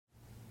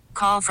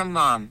call from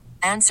mom.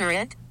 Answer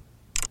it.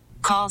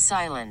 Call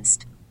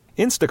silenced.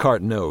 Instacart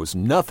knows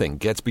nothing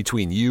gets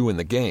between you and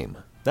the game.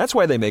 That's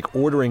why they make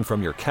ordering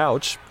from your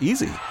couch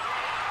easy.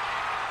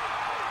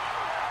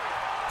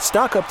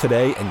 Stock up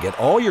today and get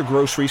all your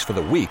groceries for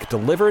the week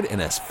delivered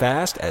in as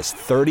fast as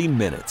 30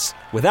 minutes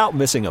without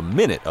missing a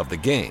minute of the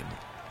game.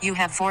 You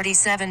have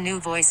 47 new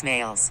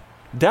voicemails.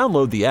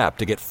 Download the app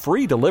to get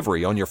free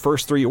delivery on your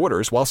first 3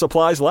 orders while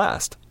supplies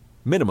last.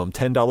 Minimum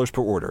 $10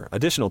 per order.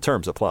 Additional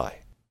terms apply.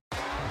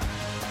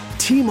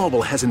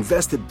 T-Mobile has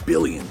invested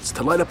billions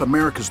to light up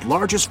America's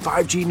largest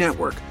 5G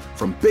network,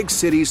 from big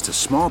cities to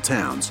small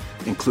towns,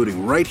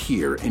 including right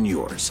here in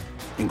yours.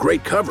 And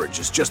great coverage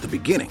is just the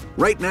beginning.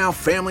 Right now,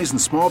 families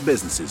and small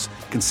businesses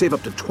can save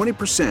up to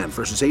 20%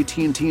 versus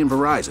AT&T and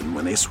Verizon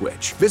when they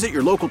switch. Visit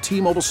your local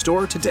T-Mobile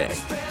store today.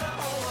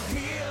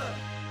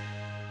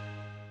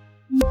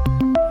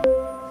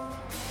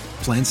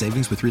 Plan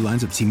savings with 3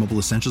 lines of T-Mobile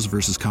Essentials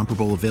versus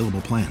comparable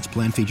available plans.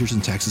 Plan features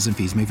and taxes and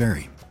fees may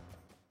vary.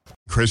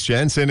 Chris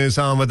Janson is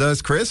on with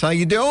us. Chris, how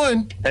you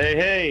doing?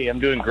 Hey, I'm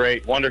doing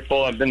great.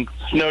 Wonderful. I've been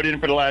snowed in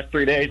for the last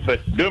 3 days, but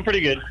doing pretty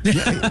good.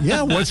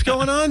 Yeah, what's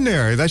going on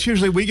there? That's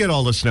usually we get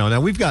all the snow.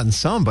 Now, we've gotten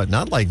some, but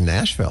not like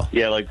Nashville.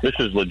 Yeah, like this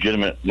is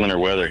legitimate winter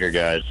weather here,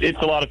 guys.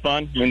 It's a lot of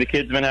fun. I mean, the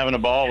kids have been having a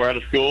ball. We're out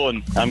of school,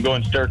 and I'm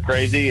going stir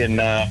crazy, and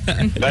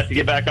about to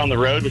get back on the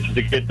road, which is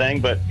a good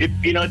thing, but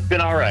it's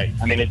been all right.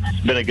 I mean,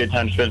 it's been a good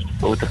time to spend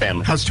with the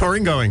family. How's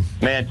touring going?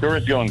 Man, tour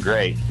is going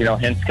great.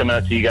 Hence coming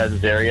up to you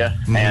guys' area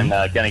and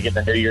kind of get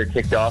the new year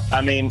kicked off.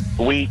 I mean,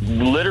 we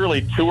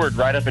literally toured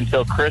right up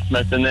until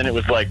Christmas, and then it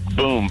was like,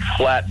 boom,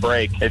 flat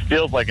break. It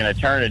feels like an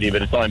eternity,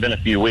 but it's only been a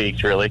few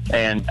weeks, really.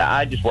 And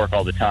I just work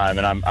all the time,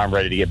 and I'm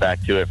ready to get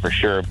back to it for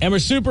sure. And we're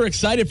super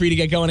excited for you to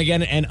get going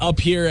again and up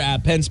here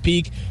at Penn's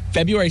Peak,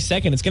 February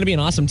 2nd. It's going to be an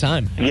awesome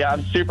time. Yeah,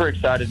 I'm super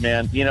excited,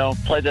 man.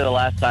 Played there the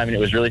last time, and it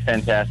was really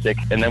fantastic.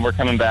 And then we're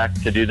coming back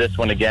to do this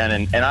one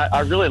again. And I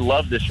really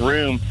love this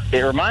room.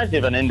 It reminds me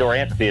of an indoor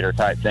amphitheater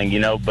type thing,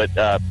 but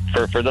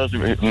for those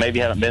who maybe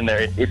haven't been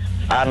there, it's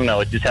I don't know.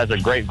 It just has a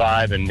great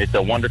vibe, and it's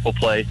a wonderful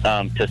place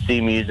to see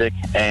music.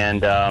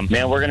 And,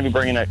 man, we're going to be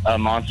bringing a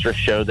monstrous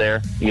show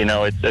there.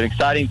 It's an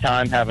exciting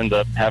time having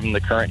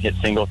the current hit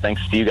single.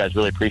 Thanks to you guys.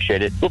 Really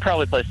appreciate it. We'll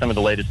probably play some of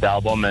the latest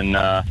album,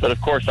 but,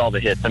 of course, all the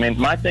hits. I mean,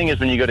 my thing is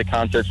when you go to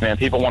concerts, man,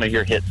 people want to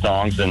hear hit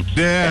songs.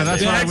 Yeah,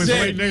 that's what I was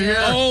waiting to hear.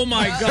 Oh,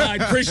 my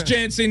God. Chris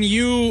Janson,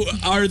 you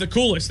are the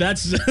coolest.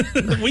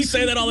 We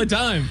say that all the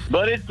time.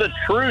 But it's the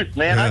truth,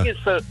 man.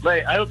 Yeah.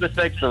 I hope this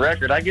makes the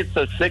record. I get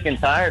so sick and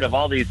tired of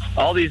all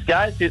these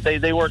guys who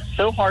they work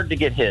so hard to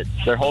get hits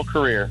their whole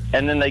career,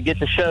 and then they get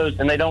to shows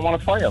and they don't want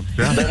to play them.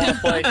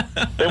 Yeah.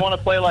 They want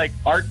to play like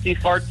artsy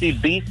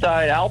fartsy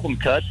B-side album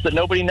cuts that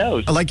nobody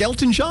knows. Like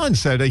Elton John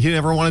said, he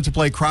never wanted to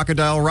play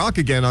Crocodile Rock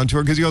again on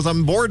tour because he goes,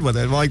 I'm bored with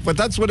it. But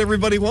that's what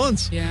everybody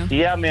wants.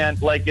 Yeah, man.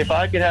 Like if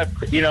I could have,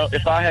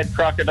 if I had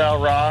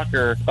Crocodile Rock,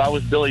 or if I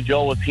was Billy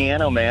Joel with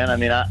Piano Man, I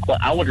mean,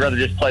 I would rather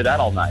just play that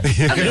all night.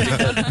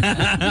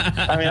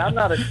 I mean,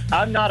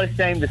 I'm not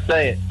ashamed to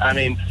say it. I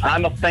mean,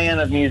 I'm a fan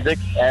of music,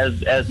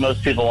 as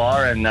most people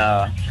are, and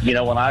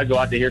when I go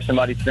out to hear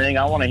somebody sing,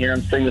 I want to hear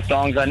them sing the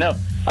songs I know.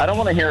 I don't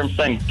want to hear them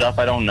sing stuff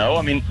I don't know.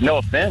 I mean, no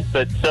offense,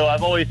 but so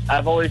I've always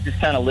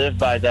just kind of lived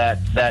by that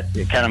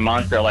kind of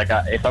mantra. Like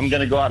if I'm going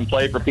to go out and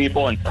play for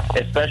people, and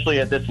especially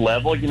at this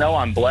level,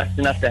 I'm blessed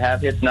enough to have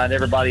hits. Not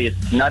everybody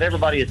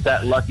is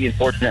that lucky and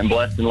fortunate and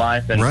blessed in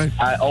life. And right.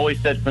 I always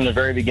said from the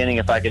very beginning,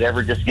 if I could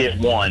ever just get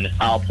one,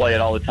 I'll play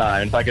it all the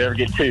time. And if I could ever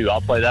get two,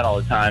 I'll play that all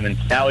the time. And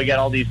now we got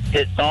all these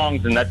hit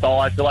songs, and that's all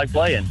I feel like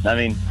playing. I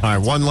mean, all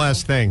right. One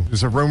last thing.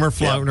 There's a rumor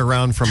floating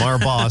around from our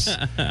boss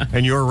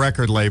and your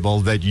record label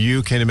that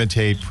you can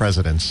imitate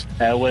presidents.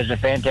 It was a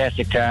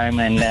fantastic time,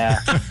 and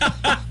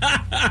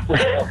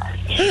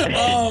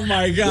oh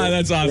my God,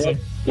 that's awesome.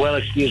 Well,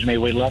 excuse me.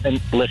 We love him.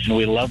 Listen,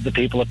 we love the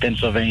people of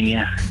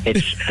Pennsylvania.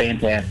 It's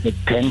fantastic.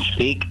 Penn's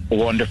Peak,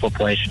 wonderful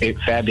place.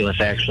 Fabulous,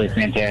 actually.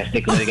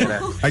 Fantastic.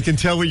 I can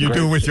tell what you're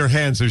doing with your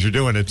hands as you're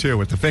doing it, too,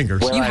 with the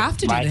fingers. Well, you have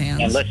to do the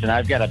hands. And listen,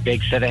 I've got a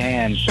big set of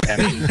hands. I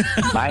mean,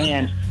 my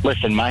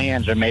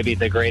hands are maybe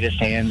the greatest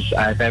hands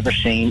I've ever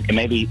seen, and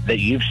maybe that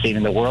you've seen,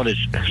 and the world has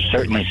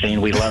certainly seen.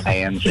 We love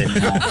hands. And,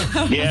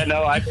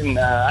 I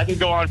can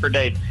go on for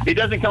days. It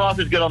doesn't come off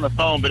as good on the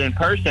phone, but in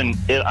person,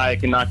 I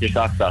can knock your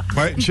socks off.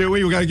 All right,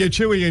 Chewy, we got to get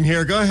Chewy in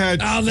here. Go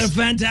ahead. Oh, they're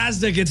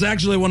fantastic. It's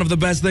actually one of the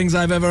best things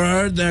I've ever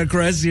heard there,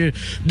 Chris. You're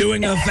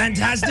doing a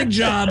fantastic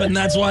job, and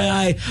that's why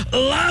I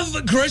love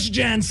Chris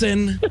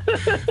Janson.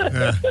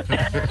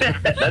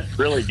 That's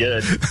really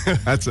good.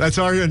 That's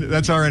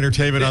our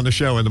entertainment on the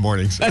show in the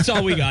mornings. That's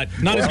all we got.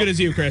 Not as good as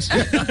you, Chris. All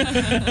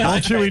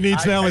Chewy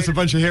needs now is a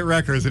bunch of hit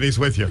records, and he's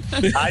with you.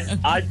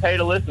 I'd pay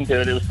to listen to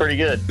it. It was pretty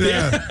good.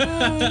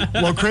 Yeah.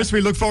 Well, Chris,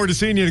 we look forward to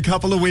seeing you in a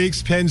couple of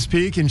weeks. Penn's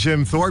Peak and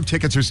Jim Thorpe.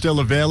 Tickets are still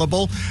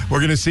available.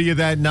 We're going to see you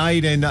that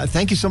night, and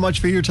thank you so much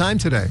for your time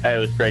today. It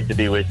was great to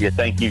be with you.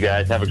 Thank you,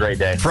 guys. Have a great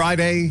day.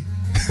 Friday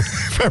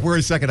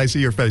February 2nd, I see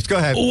your face. Go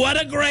ahead. What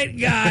a great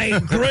guy,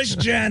 Chris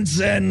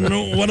Janson.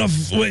 What a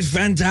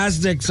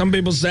fantastic. Some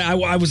people say,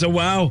 I was a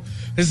wow,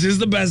 this is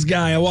the best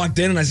guy. I walked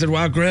in and I said,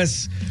 wow,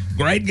 Chris,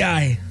 great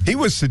guy. He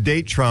was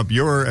sedate Trump.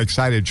 You were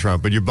excited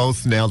Trump, but you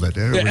both nailed it,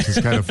 which is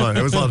kind of fun.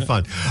 It was a lot of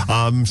fun.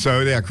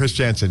 Chris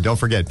Janson. Don't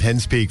forget,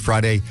 Penn's Peak,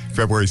 Friday,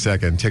 February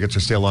 2nd. Tickets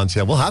are still on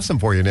sale. We'll have some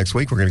for you next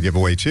week. We're going to give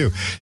away, too.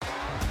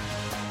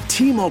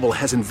 T-Mobile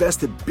has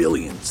invested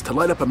billions to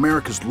light up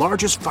America's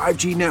largest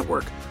 5G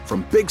network,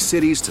 from big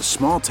cities to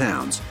small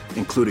towns,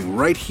 including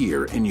right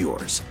here in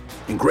yours.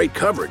 And great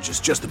coverage is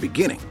just the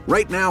beginning.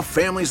 Right now,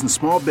 families and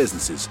small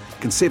businesses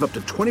can save up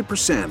to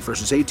 20%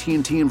 versus AT&T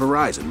and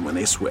Verizon when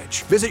they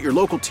switch. Visit your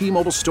local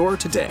T-Mobile store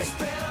today.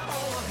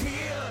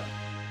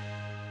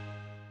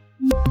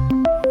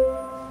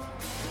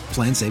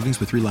 Plan savings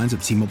with 3 lines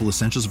of T-Mobile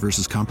Essentials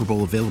versus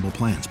comparable available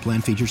plans. Plan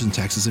features and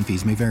taxes and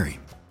fees may vary.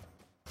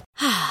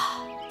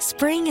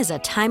 Spring is a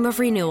time of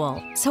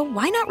renewal, so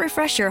why not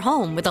refresh your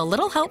home with a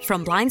little help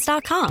from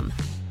Blinds.com?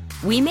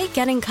 We make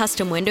getting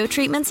custom window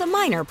treatments a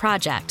minor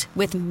project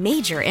with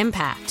major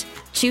impact.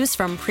 Choose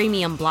from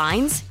premium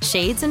blinds,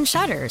 shades, and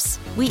shutters.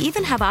 We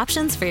even have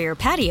options for your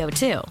patio,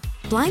 too.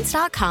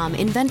 Blinds.com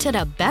invented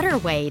a better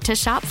way to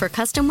shop for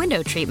custom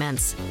window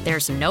treatments.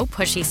 There's no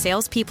pushy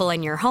salespeople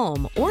in your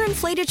home or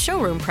inflated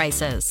showroom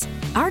prices.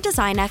 Our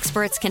design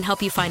experts can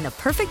help you find the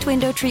perfect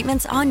window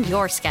treatments on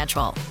your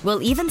schedule.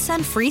 We'll even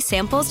send free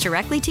samples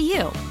directly to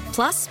you.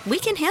 Plus, we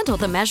can handle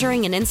the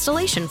measuring and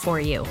installation for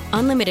you.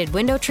 Unlimited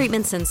window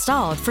treatments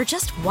installed for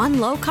just one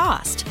low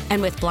cost. And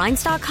with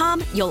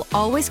Blinds.com, you'll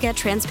always get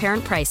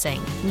transparent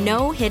pricing.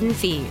 No hidden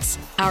fees.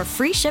 Our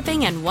free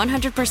shipping and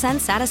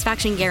 100%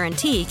 satisfaction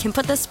guarantee can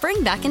put the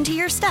spring back into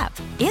your step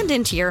and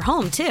into your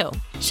home, too.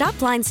 Shop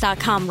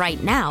Blinds.com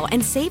right now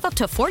and save up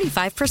to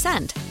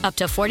 45%. Up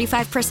to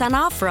 45%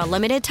 off for a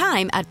limited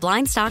time at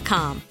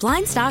Blinds.com.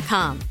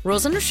 Blinds.com.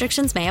 Rules and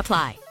restrictions may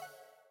apply.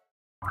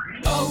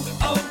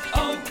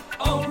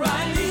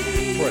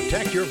 O'Reilly.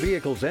 Protect your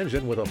vehicle's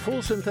engine with a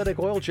full synthetic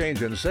oil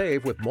change and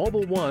save with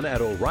Mobile One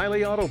at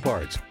O'Reilly Auto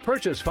Parts.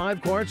 Purchase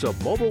 5 quarts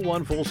of Mobile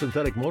One full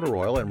synthetic motor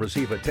oil and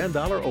receive a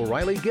 $10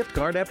 O'Reilly gift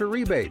card after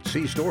rebate.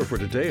 See store for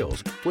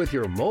details. With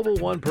your Mobile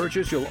One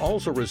purchase, you'll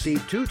also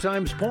receive 2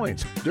 times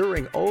points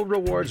during O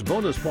Rewards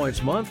Bonus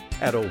Points Month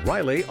at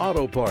O'Reilly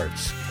Auto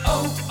Parts.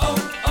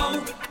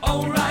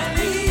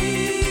 O'Reilly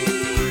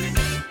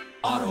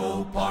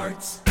Auto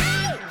Parts.